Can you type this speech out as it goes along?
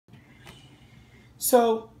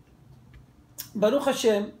So, Baruch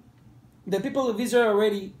Hashem, the people of Israel are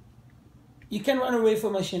ready. You can run away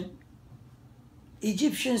from Hashem.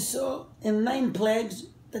 Egyptians saw in 9 plagues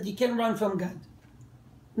that you can run from God.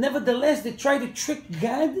 Nevertheless, they tried to trick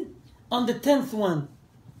God on the 10th one.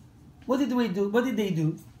 What did we do? What did they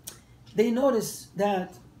do? They noticed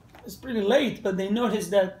that, it's pretty late, but they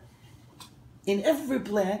noticed that in every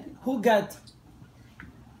plague, who got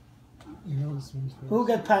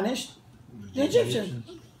punished? The Egyptians.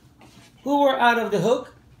 Who were out of the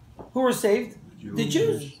hook? Who were saved? The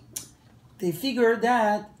Jews. They figured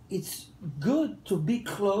that it's good to be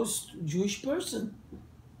close to a Jewish person.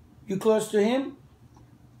 You close to him,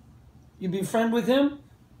 you be friend with him,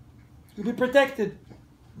 you'll be protected.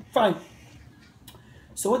 Fine.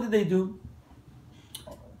 So what did they do?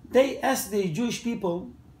 They asked the Jewish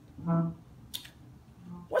people,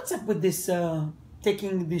 what's up with this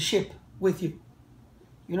taking the ship with you?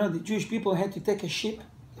 You know, the Jewish people had to take a ship,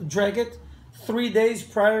 drag it 3 days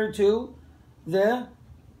prior to the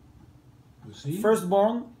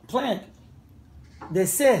firstborn plague. They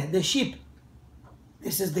say the sheep,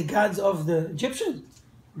 this is the gods of the Egyptians.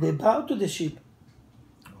 They bow to the sheep.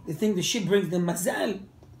 They think the sheep brings them mazal,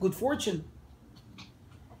 good fortune.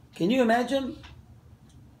 Can you imagine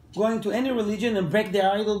going to any religion and break their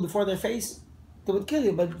idol before their face? They would kill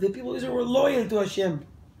you. But the people of Israel were loyal to Hashem.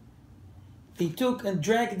 They took and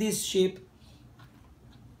dragged this sheep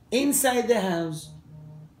inside the house,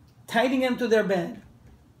 tying them to their bed.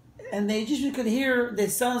 And the Egyptians could hear the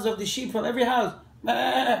sounds of the sheep from every house.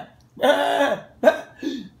 Bah, bah, bah.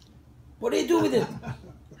 What do you do with it?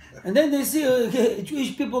 And then they see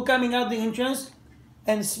Jewish people coming out the entrance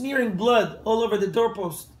and smearing blood all over the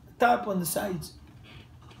doorpost, top on the sides.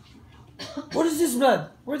 What is this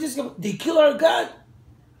blood? Where is this coming? They kill our God.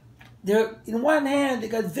 They're, in one hand, they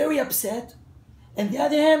got very upset, and the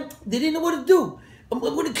other hand, they didn't know what to do. I'm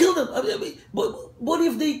going to kill them. What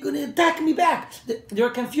if they're going to attack me back? They were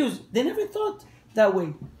confused. They never thought that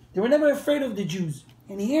way. They were never afraid of the Jews.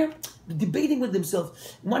 And here, they're debating with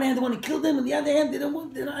themselves. On one hand, they want to kill them. On the other hand,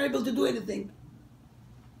 they're not able to do anything.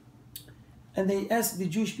 And they asked the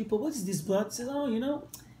Jewish people, what is this blood? They said, oh, you know,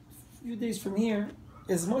 a few days from here,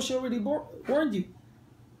 as Moshe already warned you,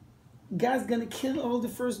 God's going to kill all the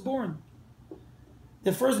firstborn.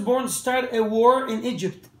 The firstborn start a war in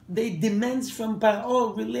Egypt. They demand from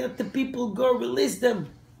Paro, let the people go, release them.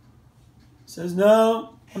 Says,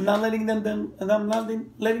 no, I'm not letting them and I'm not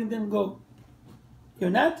letting them go. You're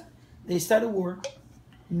not? They start a war.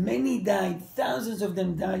 Many died. Thousands of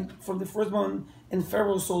them died from the firstborn and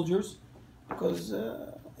Pharaoh's soldiers because,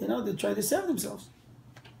 they try to save themselves.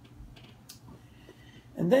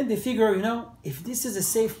 And then they figure, if this is a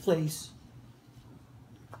safe place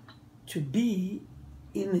to be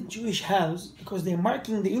in a Jewish house, because they're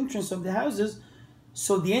marking the entrance of the houses,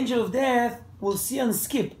 so the angel of death will see and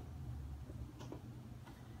skip.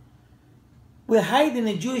 We'll hide in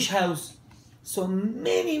a Jewish house. So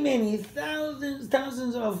many,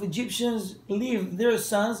 thousands of Egyptians leave their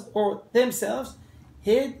sons or themselves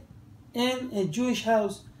hid in a Jewish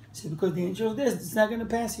house. So because the angel of death is not going to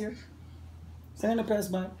pass here. It's not going to pass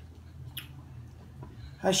by.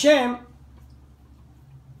 Hashem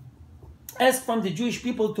asked from the Jewish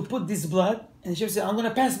people to put this blood. And Hashem said, I'm going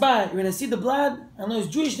to pass by. You're going to see the blood. I know it's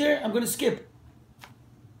Jewish there. I'm going to skip.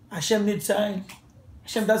 Hashem needs sign.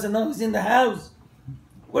 Hashem doesn't know who's in the house.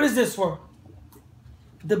 What is this for?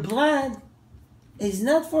 The blood is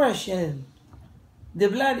not for Hashem. The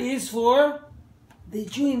blood is for the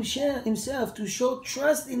Jew himself to show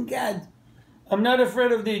trust in God. I'm not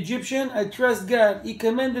afraid of the Egyptian. I trust God. He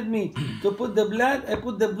commanded me to put the blood. I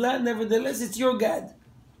put the blood. Nevertheless, it's your God.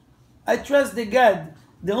 I trust the God,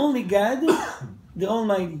 the only God, the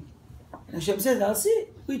Almighty. And Hashem says, I'll see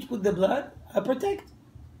which put the blood. I protect.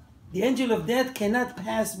 The angel of death cannot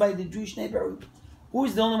pass by the Jewish neighborhood. Who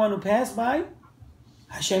is the only one who passed by?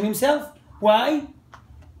 Hashem himself. Why?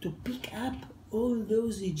 To pick up all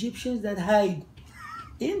those Egyptians that hide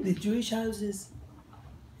in the Jewish houses.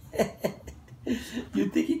 You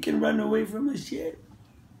think you can run away from Hashem?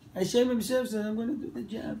 Hashem himself said, I'm going to do the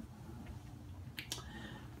job.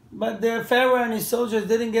 But the Pharaoh and his soldiers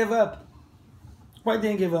didn't give up. Why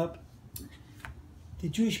didn't give up? The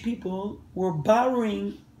Jewish people were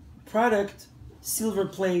borrowing product, silver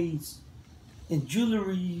plates, and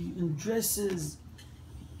jewelry, and dresses,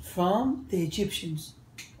 from the Egyptians.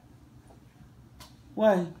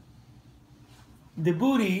 Why? The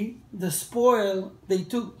booty, the spoil they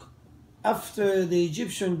took after the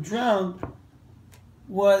Egyptian drowned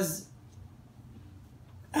was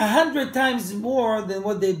 100 times more than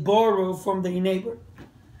what they borrow from their neighbor.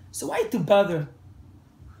 So why to bother?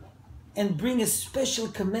 and bring a special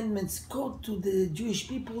commandments. Go to the Jewish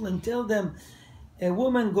people and tell them, a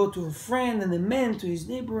woman go to her friend and a man to his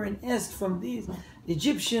neighbor and ask from these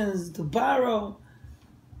Egyptians to borrow.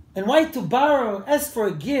 And why to borrow? Ask for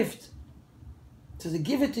a gift. So they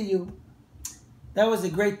give it to you. That was a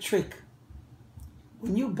great trick.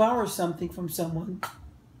 When you borrow something from someone,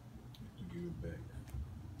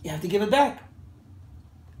 you have to give it back.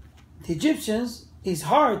 The Egyptians, his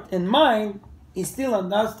heart and mind is still on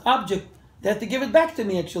that object. They have to give it back to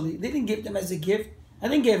me, actually. They didn't give them as a gift. I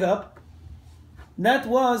didn't give up. That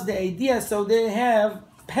was the idea. So they have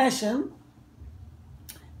passion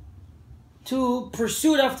to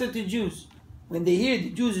pursue after the Jews. When they hear the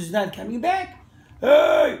Jews is not coming back,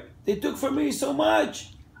 hey, they took from me so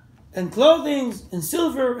much. And clothing, and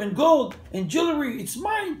silver, and gold, and jewelry, it's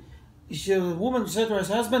mine. The woman said to her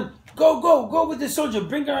husband, go with the soldier,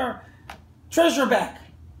 bring our treasure back.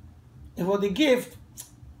 And for the gift,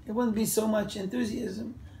 it wouldn't be so much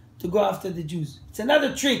enthusiasm to go after the Jews. It's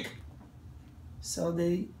another trick. So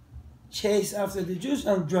they chase after the Jews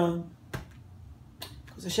and drown.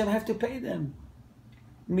 Because Hashem have to pay them.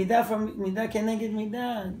 Midah for midah keneged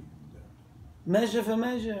midah. Measure for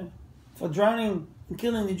measure. For drowning and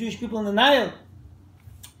killing the Jewish people in the Nile.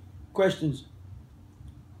 Questions?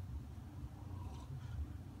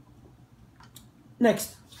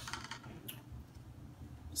 Next.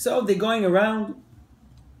 So they're going around,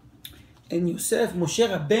 and Yosef, Moshe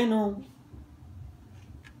Rabbeinu,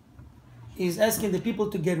 is asking the people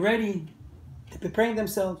to get ready, to preparing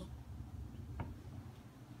themselves.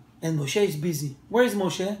 And Moshe is busy. Where is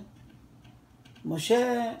Moshe?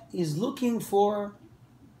 Moshe is looking for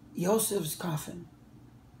Yosef's coffin.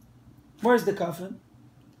 Where's the coffin?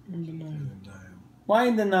 In the Nile. Why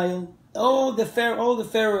in the Nile? All the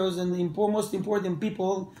pharaohs and the most important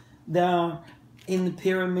people, they are in the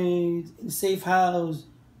pyramid, in the safe house.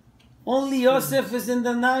 Only Yosef is in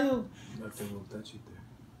the Nile. Nothing will touch it there.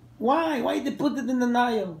 Why? Why did they put it in the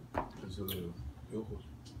Nile? Because of the ojos.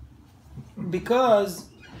 Because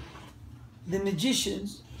the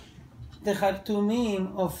magicians, the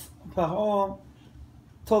Khartoumim of Paro,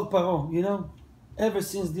 told Paro, you know, ever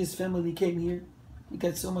since this family came here, we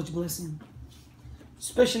got so much blessing.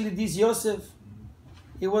 Especially this Yosef.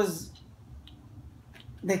 He was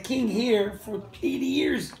the king here for 80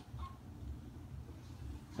 years.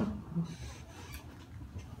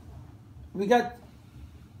 We got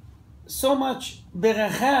so much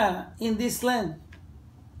beracha in this land.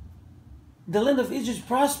 The land of Egypt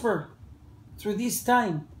prosper through this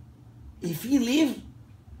time. If he leave,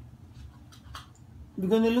 we're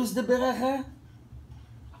going to lose the beracha.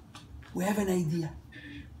 We have an idea.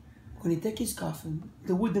 We're going to take his coffin,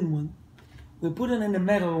 the wooden one, we'll put it in the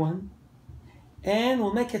metal one, and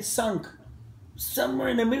we'll make it sunk somewhere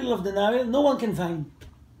in the middle of the Nile, no one can find.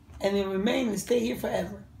 And it'll remain and stay here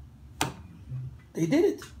forever. They did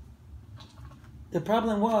it. The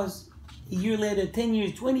problem was, a year later, 10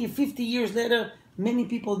 years, 20, 50 years later, many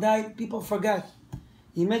people died, people forgot.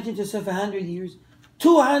 Imagine yourself 100 years.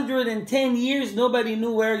 210 years, nobody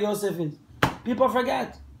knew where Yosef is. People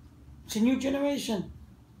forgot. It's a new generation.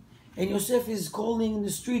 And Yosef is calling in the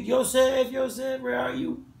street, Yosef, Yosef, where are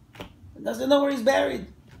you? He doesn't know where he's buried.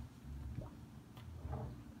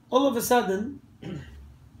 All of a sudden,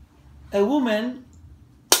 a woman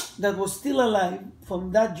that was still alive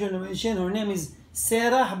from that generation, her name is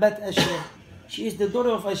Serah bat Asher. She is the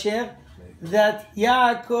daughter of Asher that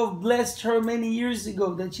Yaakov blessed her many years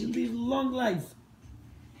ago, that she lived a long life.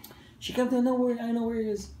 She came to know where, I know where he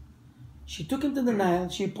is. She took him to the Nile.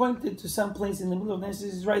 She pointed to some place in the middle of the Nile. She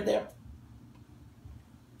says, right there.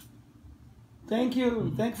 Thank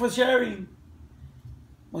you. Thank you for sharing.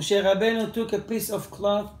 Moshe Rabbeinu took a piece of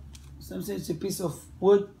cloth. Some say it's a piece of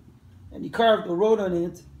wood. And he carved or wrote on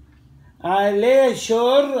it, Ale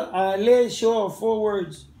Shor, 4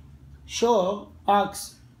 words. Shor,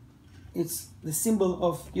 ox. It's the symbol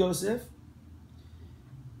of Yosef.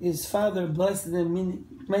 His father blessed them,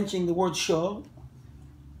 mentioning the word Shor.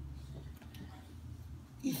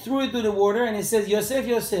 He threw it to the water and he says, Yosef,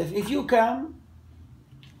 Yosef, if you come,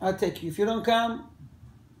 I'll take you. If you don't come,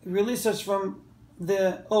 release us from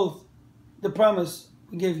the oath, the promise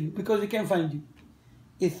we gave you, because we can't find you.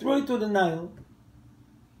 He threw it to the Nile.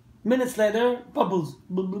 Minutes later, bubbles.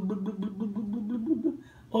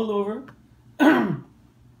 All over.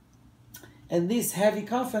 And this heavy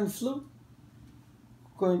coffin flew,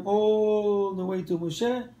 going all the way to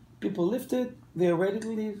Moshe. People lifted. They are ready to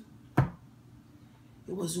leave.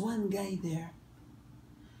 There was one guy there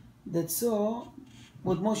that saw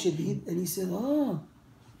what Moshe did, and he said, oh,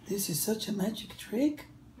 this is such a magic trick.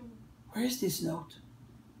 Where is this note?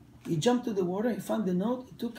 He jumped to the water, he found the note, he took